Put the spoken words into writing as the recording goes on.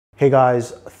Hey guys,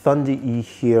 Thunder E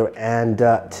here, and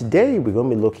today we're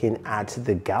going to be looking at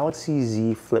the Galaxy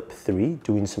Z Flip 3,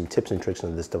 doing some tips and tricks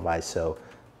on this device. So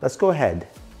let's go ahead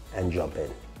and jump in.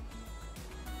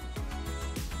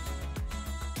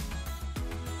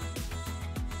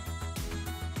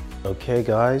 Okay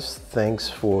guys, thanks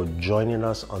for joining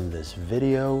us on this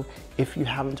video. If you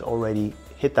haven't already,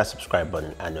 hit that subscribe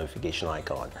button and notification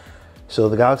icon. So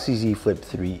the Galaxy Z Flip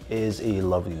 3 is a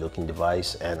lovely looking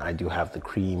device, and I do have the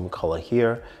cream color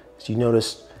here. As you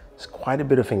notice, there's quite a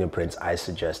bit of fingerprints. I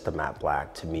suggest the matte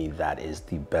black. To me, that is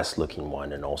the best looking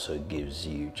one and also gives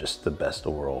you just the best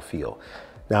overall feel.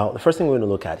 Now, the first thing we're going to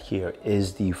look at here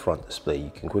is the front display.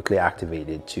 You can quickly activate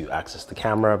it to access the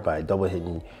camera by double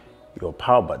hitting your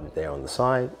power button there on the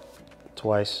side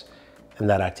twice, and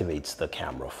that activates the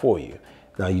camera for you.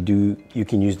 Now you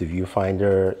can use the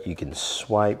viewfinder, you can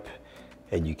swipe,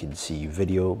 and you can see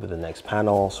video with the next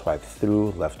panel, swipe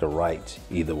through left or right,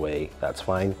 either way, that's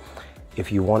fine.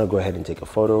 If you want to go ahead and take a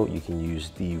photo, you can use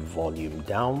the volume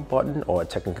down button, or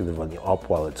technically the volume up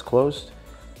while it's closed,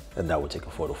 and that will take a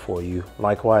photo for you.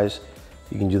 Likewise,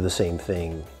 you can do the same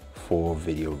thing for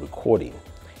video recording.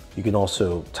 You can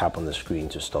also tap on the screen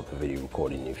to stop the video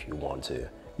recording if you want to.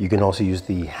 You can also use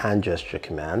the hand gesture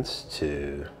commands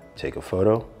to take a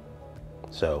photo.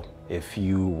 So if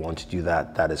you want to do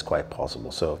that, that is quite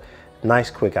possible. So nice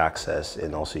quick access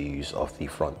and also use of the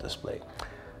front display.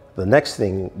 The next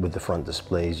thing with the front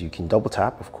display is you can double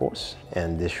tap, of course,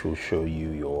 and this will show you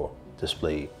your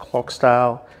display clock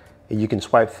style. And you can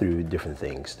swipe through different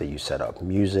things that you set up.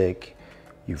 Music,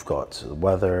 you've got the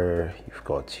weather, you've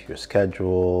got your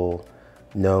schedule,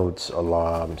 notes,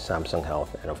 alarm, Samsung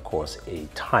Health, and of course a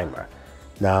timer.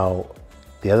 Now,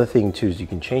 the other thing too is you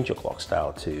can change your clock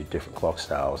style to different clock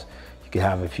styles. You can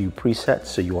have a few presets,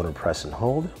 so you want to press and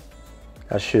hold.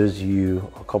 That shows you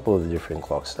a couple of the different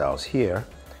clock styles here.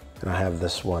 And I have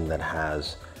this one that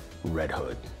has Red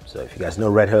Hood. So if you guys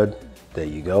know Red Hood, there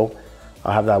you go.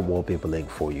 I'll have that wallpaper link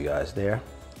for you guys there.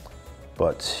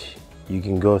 But you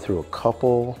can go through a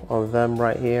couple of them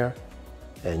right here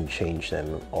and change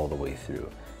them all the way through.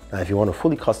 Now, if you want to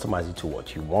fully customize it to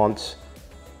what you want,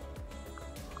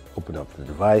 open up the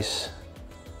device,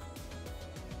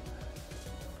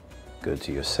 go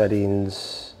to your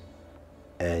settings,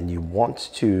 and you want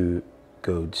to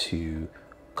go to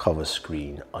cover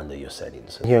screen under your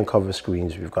settings. Here in cover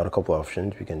screens, we've got a couple of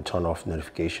options. We can turn off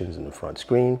notifications in the front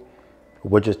screen,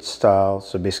 widget style.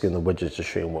 So basically in the widgets, just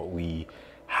showing what we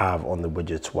have on the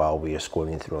widgets while we are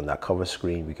scrolling through on that cover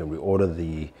screen. We can reorder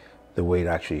the way it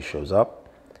actually shows up.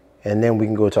 And then we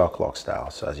can go to our clock style.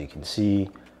 So as you can see,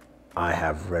 I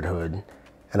have Red Hood,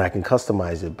 and I can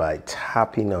customize it by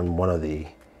tapping on one of the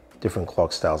different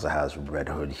clock styles that has Red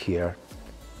Hood here.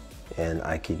 And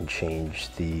I can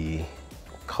change the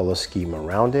color scheme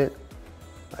around it.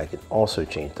 I can also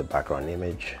change the background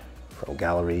image from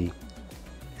gallery.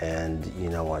 And you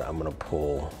know what, I'm gonna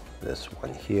pull this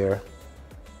one here.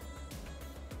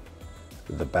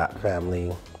 The Bat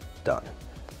Family, done.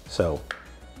 So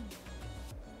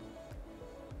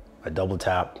I double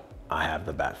tap, I have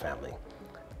the Bat Family.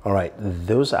 All right,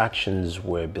 those actions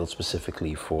were built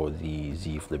specifically for the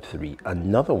Z Flip 3.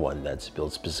 Another one that's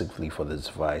built specifically for this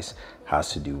device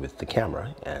has to do with the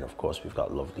camera. And of course, we've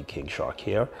got lovely King Shark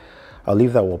here. I'll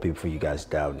leave that wallpaper for you guys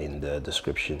down in the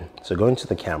description. So going to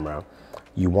the camera,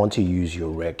 you want to use your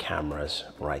rear cameras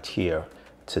right here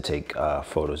to take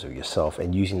photos of yourself,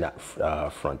 and using that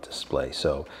front display.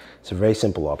 So it's a very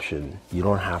simple option. You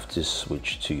don't have to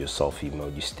switch to your selfie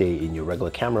mode. You stay in your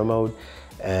regular camera mode,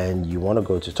 and you want to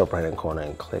go to top right hand corner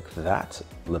and click that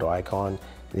little icon,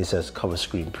 and it says cover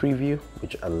screen preview,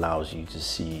 which allows you to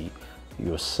see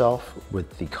yourself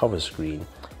with the cover screen.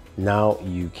 Now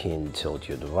you can tilt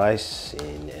your device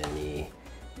in any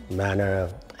manner,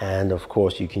 and of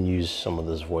course you can use some of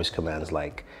those voice commands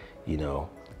like, you know,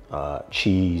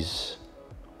 cheese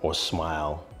or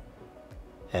smile,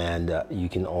 and you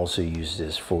can also use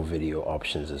this for video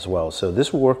options as well. So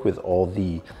this will work with all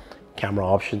the camera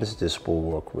options. This will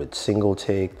work with single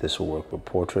take, this will work with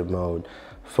portrait mode,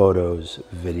 photos,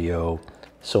 video,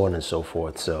 so on and so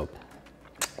forth. So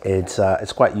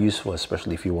it's quite useful,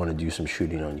 especially if you want to do some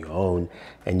shooting on your own,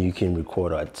 and you can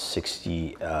record at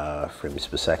 60 frames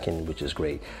per second, which is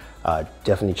great.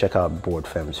 Definitely check out Board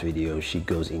Fem's video. She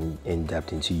goes in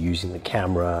depth into using the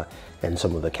camera and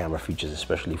some of the camera features,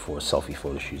 especially for selfie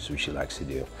photo shoots, which she likes to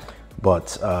do.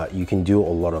 But you can do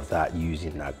a lot of that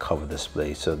using that cover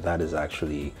display. So that is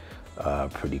actually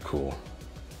pretty cool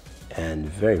and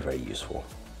very, very useful.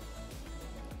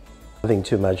 One thing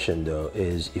to mention though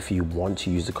is if you want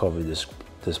to use the cover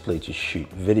display to shoot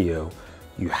video,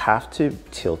 you have to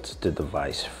tilt the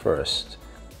device first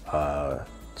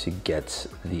to get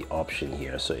the option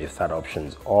here. So if that option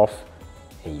is off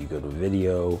and you go to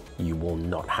video, you will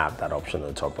not have that option on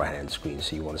the top right hand screen.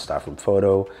 So you want to start from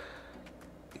photo,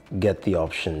 get the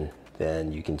option,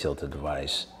 then you can tilt the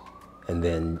device, and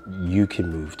then you can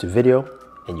move to video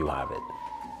and you have it.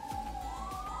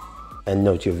 And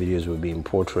note your videos will be in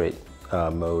portrait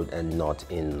mode and not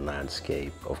in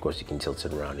landscape. Of course, you can tilt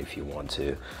it around if you want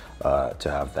to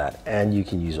have that, and you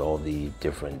can use all the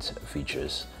different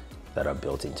features that are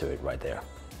built into it right there.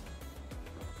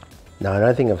 Now,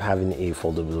 another thing of having a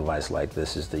foldable device like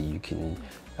this is that you can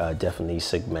definitely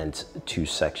segment two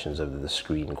sections of the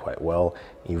screen quite well.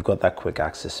 You've got that quick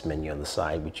access menu on the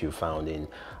side, which you found in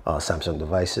Samsung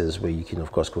devices, where you can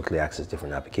of course quickly access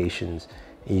different applications,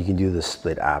 and you can do the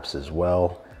split apps as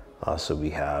well. So we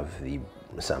have the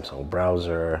Samsung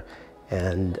browser,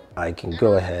 and I can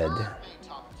go ahead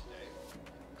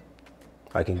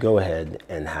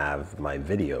and have my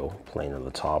video playing on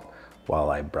the top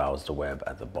while I browse the web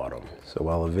at the bottom. So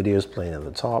while the video is playing at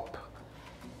the top,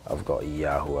 I've got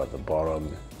Yahoo at the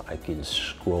bottom. I can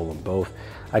scroll them both.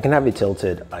 I can have it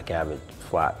tilted, I can have it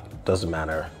flat, doesn't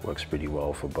matter, works pretty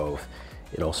well for both.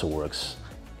 It also works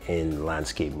in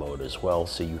landscape mode as well,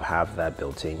 so you have that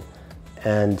built in,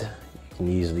 and you can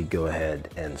easily go ahead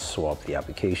and swap the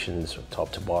applications from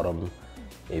top to bottom.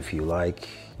 If you like,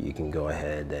 you can go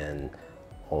ahead and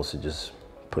also just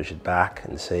push it back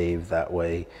and save that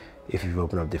way if you've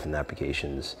opened up different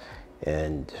applications,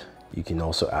 and you can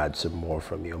also add some more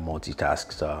from your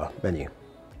multitask menu.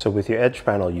 So with your Edge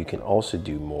panel, you can also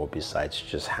do more besides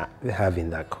just having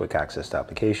that quick access to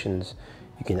applications.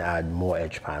 You can add more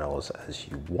Edge panels as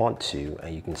you want to,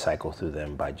 and you can cycle through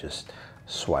them by just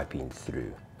swiping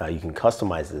through. Now you can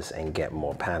customize this and get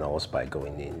more panels by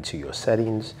going into your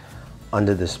settings,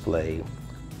 under display,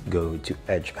 go to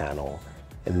Edge panel,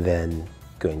 and then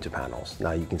go into panels.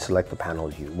 Now you can select the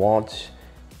panels you want.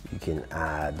 You can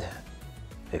add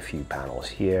a few panels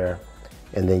here,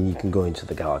 and then you can go into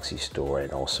the Galaxy Store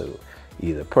and also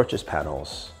either purchase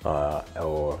panels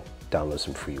or download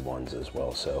some free ones as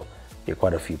well. So there are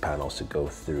quite a few panels to go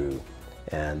through,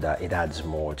 and it adds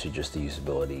more to just the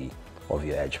usability of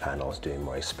your Edge panels, doing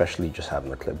more, especially just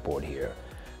having the clipboard here.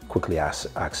 Quickly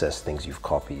access things you've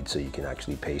copied so you can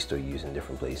actually paste or use in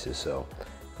different places. So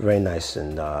very nice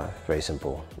and very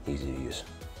simple, easy to use.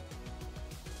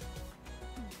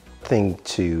 Thing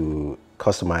to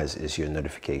customize is your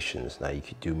notifications. Now you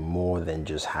could do more than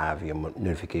just have your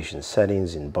notification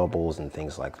settings in bubbles and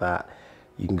things like that.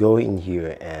 You can go in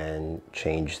here and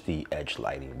change the edge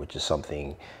lighting, which is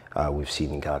something we've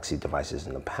seen in Galaxy devices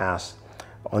in the past.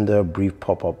 Under brief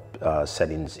pop-up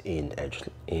settings in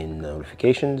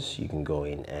notifications, you can go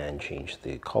in and change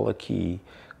the color key,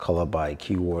 color by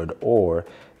keyword, or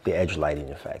the edge lighting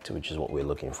effect, which is what we're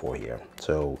looking for here.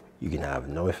 So you can have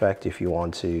no effect if you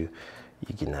want to.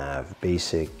 You can have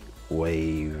basic,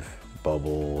 wave,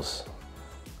 bubbles,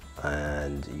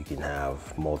 and you can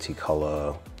have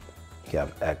multicolor. You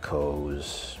have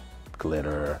echoes,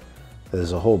 glitter.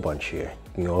 There's a whole bunch here.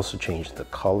 You can also change the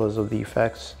colors of the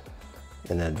effects.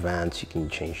 In advanced, you can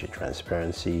change the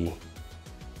transparency,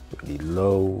 really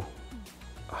low,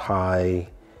 high,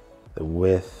 the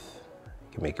width.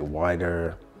 You can make it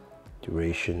wider.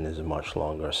 Duration is much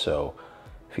longer. So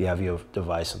if you have your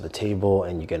device on the table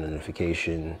and you get a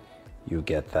notification, you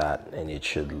get that, and it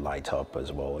should light up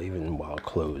as well, even while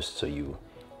closed. So you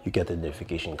get the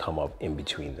notification come up in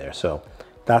between there. So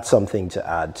that's something to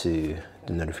add to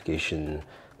the notification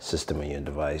system on your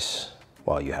device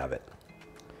while you have it.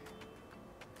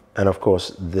 And of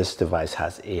course, this device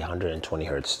has a 120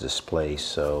 Hertz display,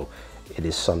 so it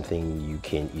is something you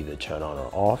can either turn on or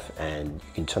off, and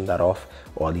you can turn that off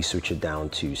or at least switch it down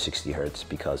to 60 Hertz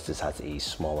because this has a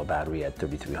smaller battery at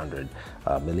 3300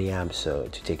 milliamps. So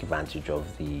to take advantage of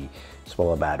the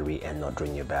smaller battery and not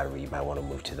drain your battery, you might want to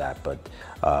move to that. But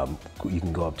you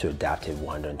can go up to adaptive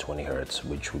 120 Hertz,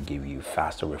 which will give you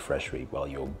faster refresh rate while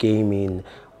you're gaming,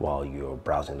 while you're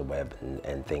browsing the web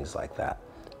and things like that.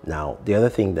 Now, the other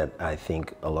thing that I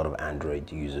think a lot of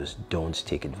Android users don't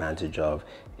take advantage of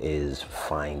is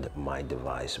Find My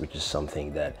Device, which is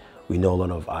something that we know a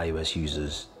lot of iOS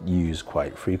users use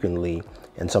quite frequently,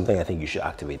 and something I think you should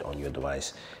activate on your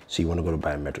device. So you want to go to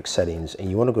biometric settings and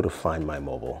you want to go to Find My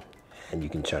Mobile, and you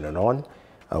can turn it on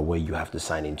where you have to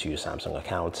sign into your Samsung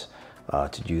account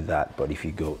to do that. But if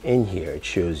you go in here, it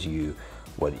shows you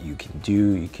what you can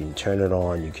do. You can turn it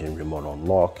on, you can remote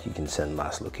unlock, you can send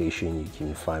last location, you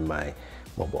can find my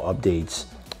mobile updates.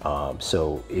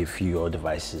 So if your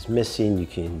device is missing, you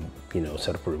can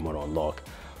set up a remote unlock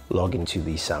log into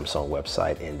the Samsung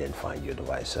website and then find your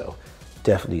device. So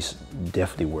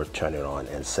definitely worth turning on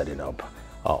and setting up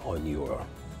on your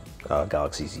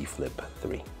Galaxy Z Flip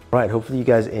 3. All right, hopefully you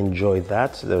guys enjoyed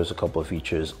that. So there was a couple of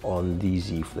features on the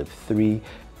Z Flip 3.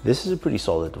 This is a pretty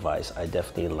solid device. I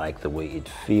definitely like the way it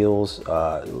feels.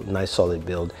 Nice solid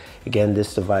build. Again,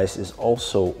 this device is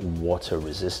also water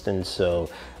resistant, so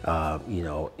you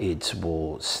know, it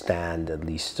will stand at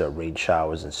least rain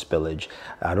showers and spillage.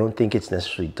 I don't think it's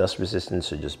necessarily dust resistant,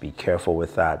 so just be careful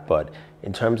with that. But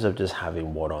in terms of just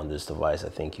having water on this device, I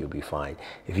think you'll be fine.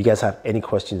 If you guys have any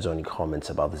questions or any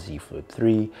comments about the Z Flip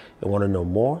 3 and want to know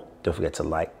more, don't forget to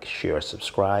like, share,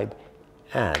 subscribe,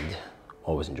 and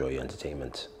always enjoy your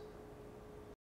entertainment.